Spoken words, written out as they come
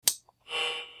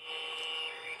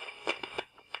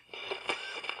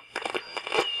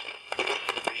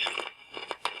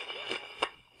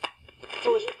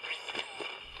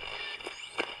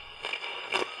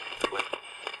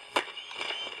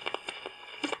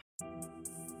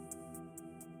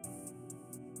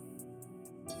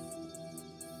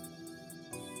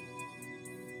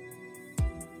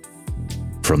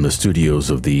From the studios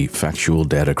of the Factual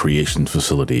Data Creation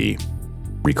Facility,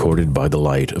 recorded by the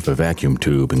light of a vacuum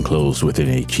tube enclosed within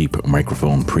a cheap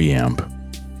microphone preamp,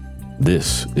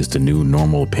 this is the New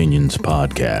Normal Opinions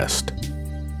podcast.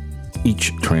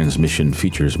 Each transmission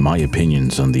features my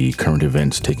opinions on the current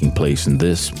events taking place in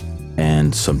this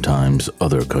and sometimes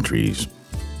other countries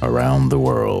around the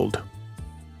world.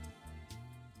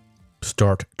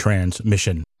 Start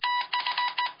transmission.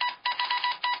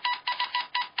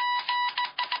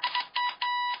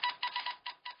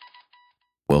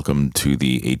 Welcome to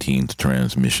the 18th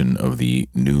transmission of the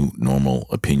New Normal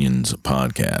Opinions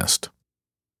podcast. If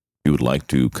you would like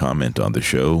to comment on the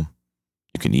show,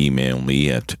 you can email me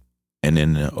at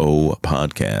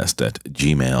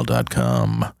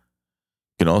nnopodcast@gmail.com. You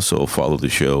can also follow the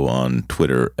show on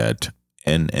Twitter at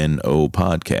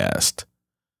nnopodcast,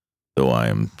 though I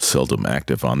am seldom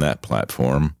active on that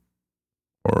platform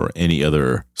or any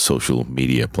other social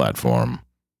media platform.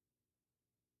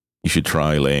 You should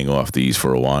try laying off these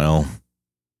for a while.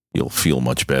 You'll feel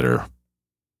much better.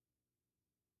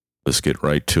 Let's get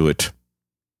right to it.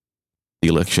 The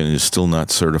election is still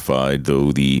not certified,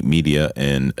 though the media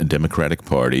and Democratic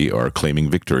Party are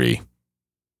claiming victory.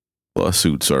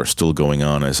 Lawsuits are still going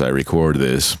on as I record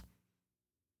this.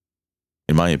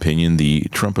 In my opinion, the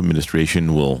Trump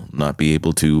administration will not be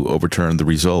able to overturn the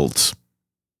results.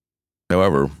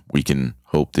 However, we can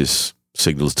hope this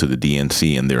signals to the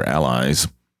DNC and their allies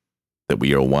that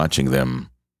we are watching them,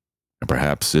 and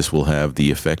perhaps this will have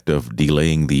the effect of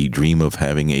delaying the dream of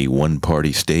having a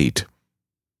one-party state.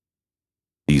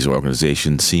 These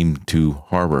organizations seem to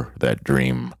harbor that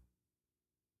dream.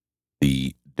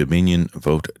 The Dominion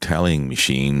vote tallying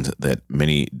machines that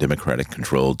many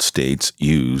Democratic-controlled states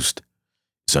used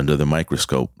is under the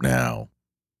microscope now,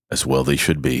 as well they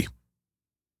should be.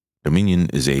 Dominion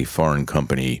is a foreign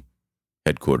company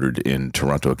headquartered in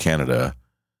Toronto, Canada,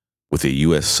 with a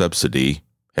U.S. subsidy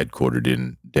headquartered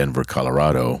in Denver,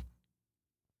 Colorado.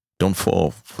 Don't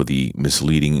fall for the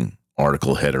misleading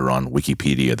article header on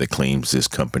Wikipedia that claims this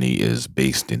company is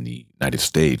based in the United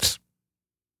States.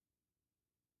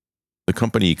 The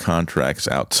company contracts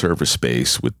out server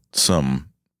space with some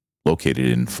located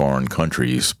in foreign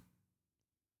countries.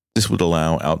 This would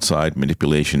allow outside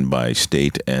manipulation by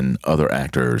state and other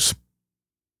actors.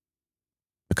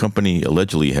 The company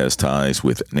allegedly has ties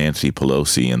with Nancy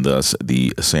Pelosi and thus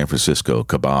the San Francisco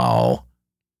cabal.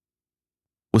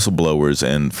 Whistleblowers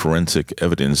and forensic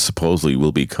evidence supposedly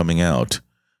will be coming out,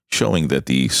 showing that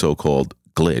the so-called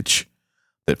glitch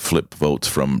that flipped votes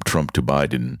from Trump to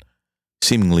Biden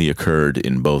seemingly occurred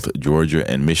in both Georgia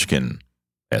and Michigan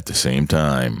at the same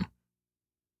time.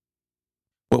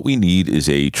 What we need is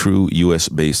a true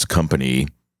U.S.-based company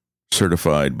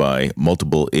certified by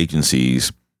multiple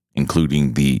agencies,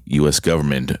 including the U.S.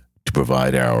 government, to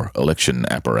provide our election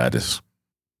apparatus.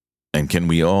 And can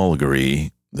we all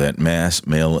agree that mass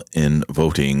mail-in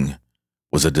voting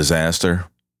was a disaster?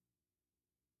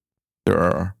 There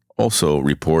are also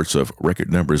reports of record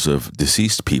numbers of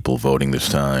deceased people voting this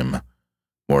time,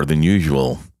 more than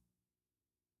usual.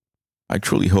 I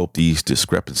truly hope these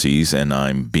discrepancies, and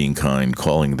I'm being kind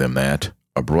calling them that,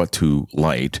 are brought to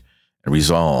light and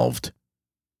resolved.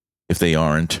 If they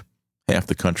aren't, half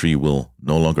the country will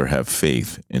no longer have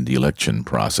faith in the election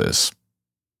process.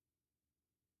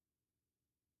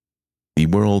 The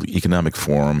World Economic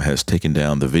Forum has taken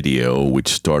down the video which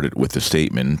started with the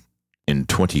statement, "In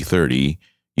 2030,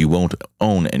 you won't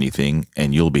own anything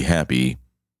and you'll be happy,"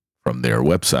 from their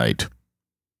website.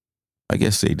 I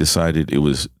guess they decided it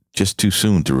was just too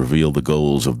soon to reveal the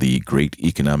goals of the Great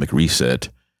Economic Reset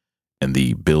and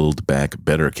the Build Back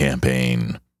Better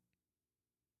campaign. Of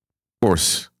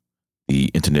course,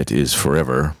 the internet is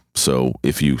forever, so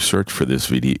if you search for this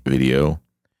video,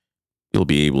 you'll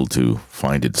be able to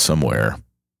find it somewhere.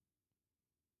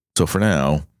 So for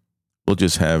now, we'll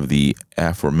just have the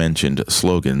aforementioned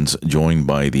slogans joined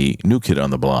by the new kid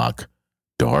on the block,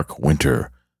 Dark Winter,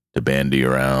 to bandy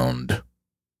around.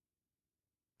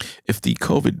 If the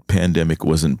COVID pandemic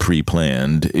wasn't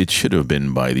pre-planned, it should have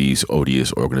been by these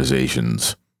odious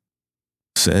organizations.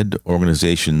 Said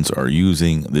organizations are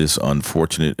using this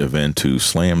unfortunate event to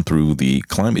slam through the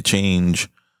climate change,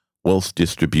 wealth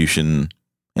distribution,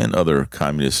 and other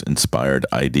communist-inspired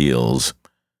ideals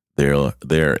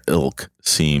their ilk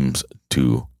seems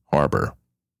to harbor.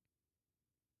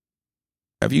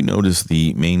 Have you noticed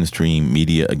the mainstream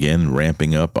media again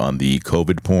ramping up on the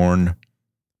COVID porn?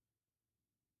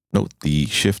 Note the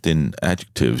shift in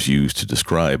adjectives used to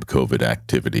describe COVID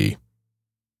activity.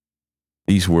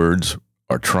 These words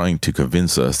are trying to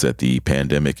convince us that the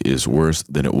pandemic is worse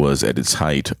than it was at its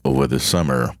height over the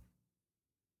summer.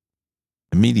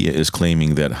 The media is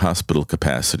claiming that hospital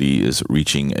capacity is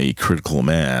reaching a critical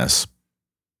mass.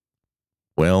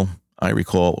 Well, I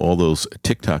recall all those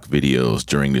TikTok videos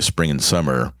during the spring and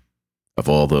summer of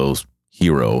all those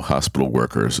hero hospital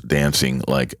workers dancing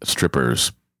like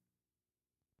strippers.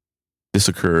 This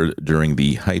occurred during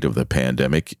the height of the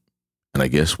pandemic, and I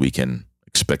guess we can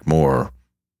expect more.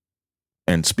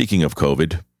 And speaking of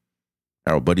COVID,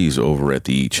 our buddies over at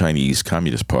the Chinese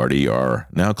Communist Party are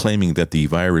now claiming that the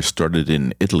virus started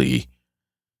in Italy.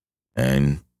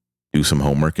 And do some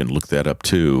homework and look that up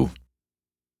too.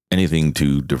 Anything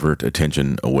to divert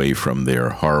attention away from their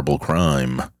horrible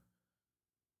crime.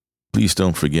 Please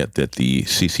don't forget that the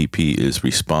CCP is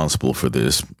responsible for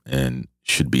this and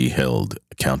should be held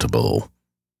accountable.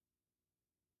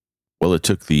 Well, it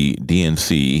took the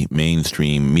DNC,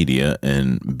 mainstream media,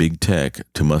 and big tech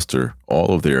to muster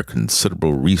all of their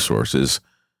considerable resources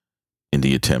in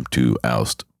the attempt to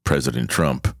oust President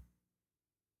Trump.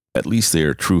 At least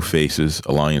their true faces,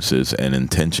 alliances, and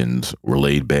intentions were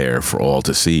laid bare for all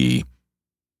to see.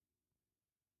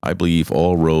 I believe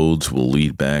all roads will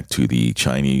lead back to the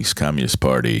Chinese Communist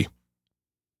Party.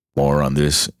 More on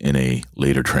this in a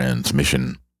later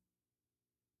transmission.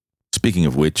 Speaking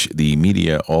of which, the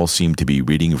media all seem to be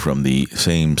reading from the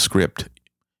same script,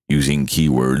 using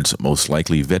keywords most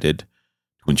likely vetted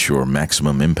to ensure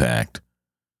maximum impact.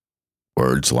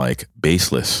 Words like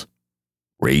baseless,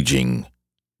 raging,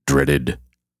 dreaded,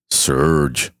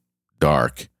 surge,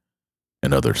 dark,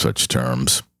 and other such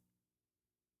terms.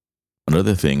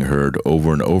 Another thing heard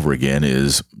over and over again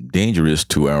is dangerous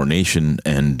to our nation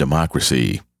and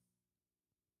democracy.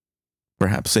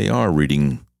 Perhaps they are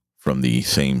reading from the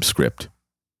same script.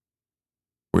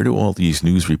 Where do all these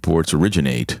news reports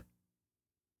originate?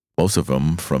 Most of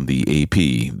them from the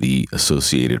AP, the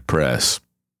Associated Press.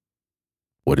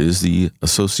 What is the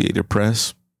Associated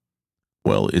Press?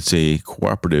 Well, it's a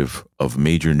cooperative of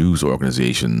major news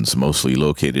organizations, mostly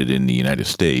located in the United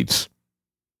States.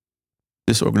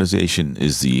 This organization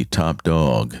is the top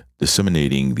dog,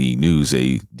 disseminating the news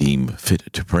they deem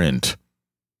fit to print.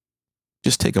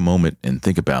 Just take a moment and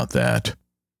think about that.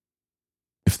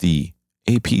 If the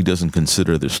AP doesn't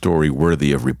consider the story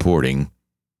worthy of reporting,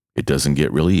 it doesn't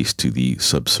get released to the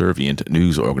subservient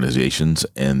news organizations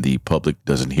and the public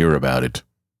doesn't hear about it.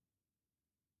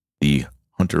 The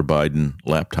Hunter Biden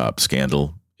laptop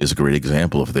scandal is a great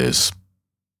example of this.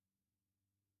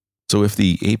 So if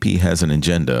the AP has an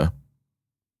agenda,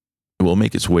 it will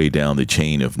make its way down the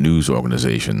chain of news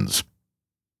organizations.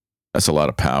 That's a lot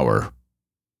of power.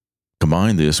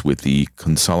 Combine this with the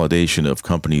consolidation of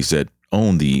companies that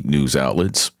own the news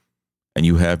outlets, and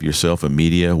you have yourself a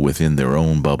media within their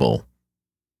own bubble.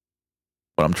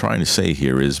 What I'm trying to say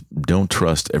here is don't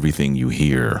trust everything you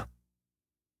hear.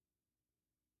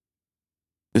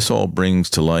 This all brings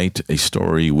to light a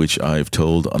story which I've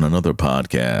told on another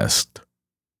podcast.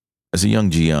 As a young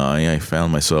GI, I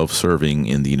found myself serving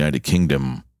in the United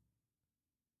Kingdom.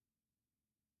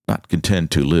 Not content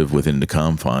to live within the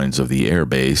confines of the air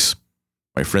base,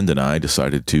 my friend and I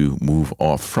decided to move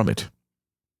off from it.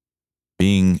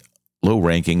 Being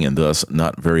low-ranking and thus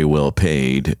not very well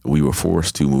paid, we were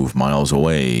forced to move miles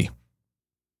away.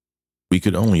 We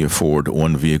could only afford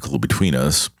one vehicle between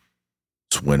us,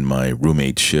 so when my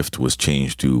roommate's shift was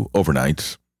changed to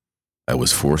overnights, I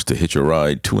was forced to hitch a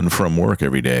ride to and from work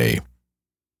every day.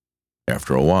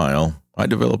 After a while, I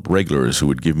developed regulars who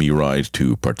would give me rides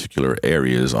to particular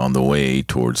areas on the way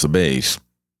towards the base.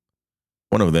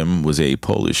 One of them was a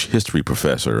Polish history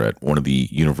professor at one of the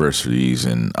universities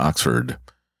in Oxford.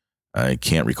 I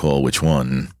can't recall which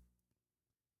one.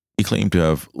 He claimed to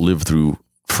have lived through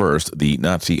first the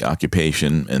Nazi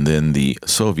occupation and then the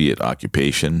Soviet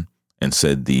occupation and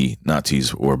said the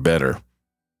Nazis were better.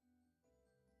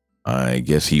 I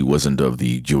guess he wasn't of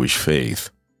the Jewish faith.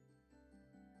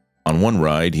 On one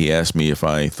ride, he asked me if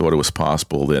I thought it was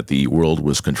possible that the world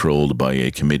was controlled by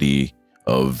a committee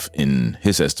of, in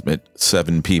his estimate,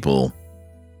 7 people.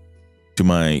 To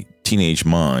my teenage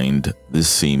mind, this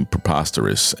seemed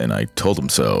preposterous, and I told him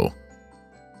so.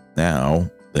 Now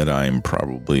that I'm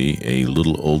probably a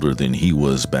little older than he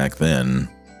was back then,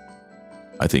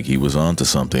 I think he was onto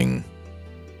something.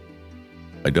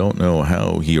 I don't know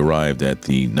how he arrived at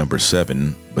the number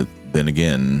 7, but then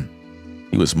again,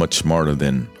 he was much smarter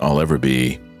than I'll ever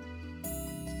be.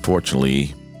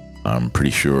 Fortunately, I'm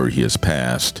pretty sure he has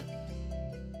passed.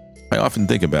 I often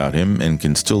think about him and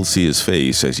can still see his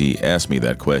face as he asked me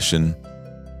that question,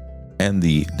 and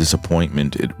the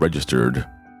disappointment it registered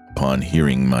upon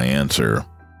hearing my answer.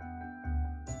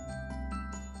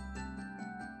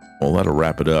 Well, that'll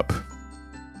wrap it up.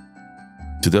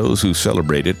 To those who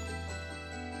celebrate it,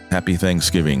 happy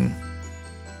Thanksgiving.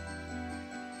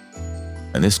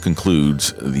 And this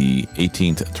concludes the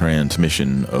 18th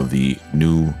transmission of the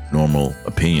New Normal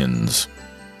Opinions,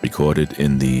 recorded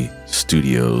in the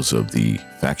studios of the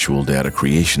Factual Data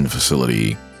Creation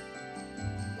Facility.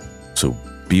 So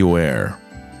be aware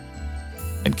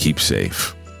and keep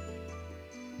safe.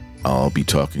 I'll be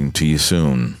talking to you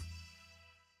soon.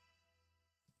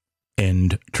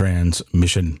 End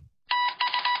transmission.